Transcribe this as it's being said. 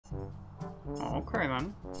Okay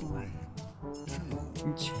then.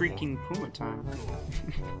 It's freaking Puma time.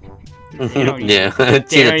 Yeah, They don't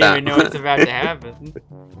even know what's about to happen.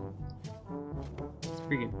 It's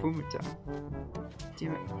freaking Puma time.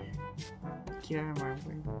 Damn it. Get out of my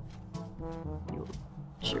way. You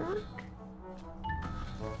jerk.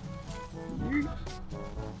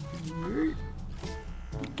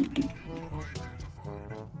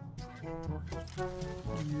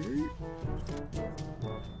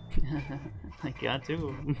 I got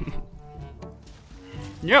to.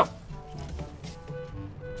 No!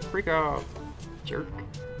 Freak off, jerk.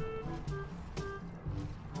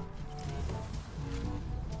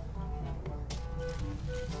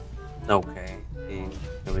 Okay,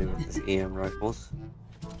 coming with his EM rifles.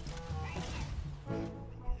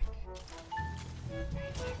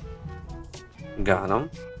 Got him.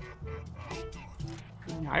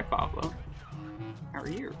 Hi, Pablo. How are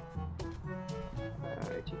you?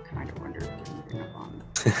 I do kind of wonder if they're moving up on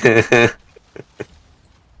them.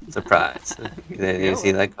 Surprise. You didn't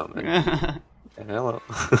see that coming. Hello.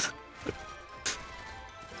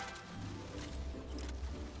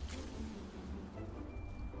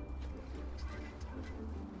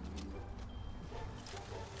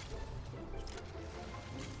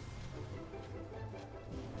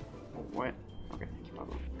 What? Okay, thank you,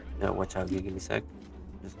 Pablo. Yeah, watch out, give me a sec.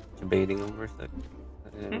 Just debating over a sec.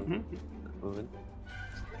 Moving.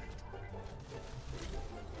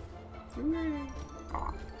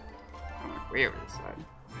 Oh, I'm like way over this side.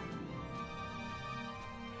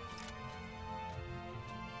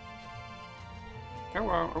 Oh,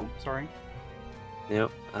 wow. Oh, sorry.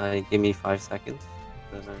 Yep, give me 5 seconds.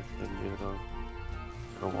 Then I should do it on.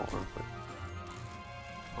 I won't work with.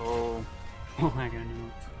 Oh. Oh my god,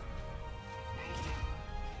 no.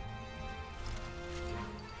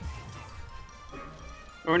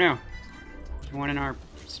 Oh no. There's one in our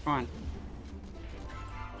spawn.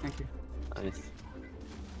 Thank you. Nice.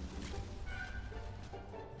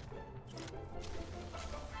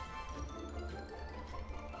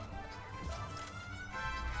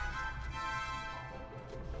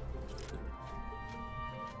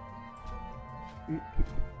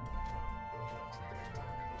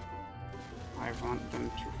 I want them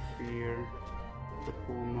to fear the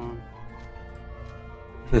Puma.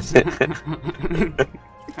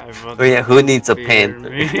 Oh yeah, who needs a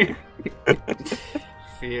panther?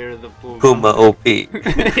 Fear the Puma. Puma OP.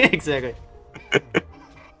 Exactly.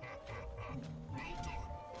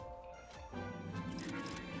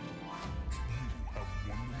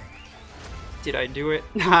 Did I do it?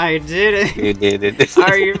 I did it. You did it.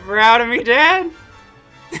 Are you proud of me, Dad?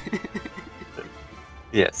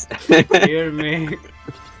 Yes. Hear me.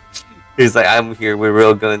 He's like, I'm here with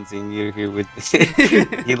real guns and you're here with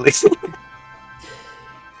you listen.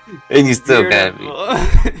 And you still got me.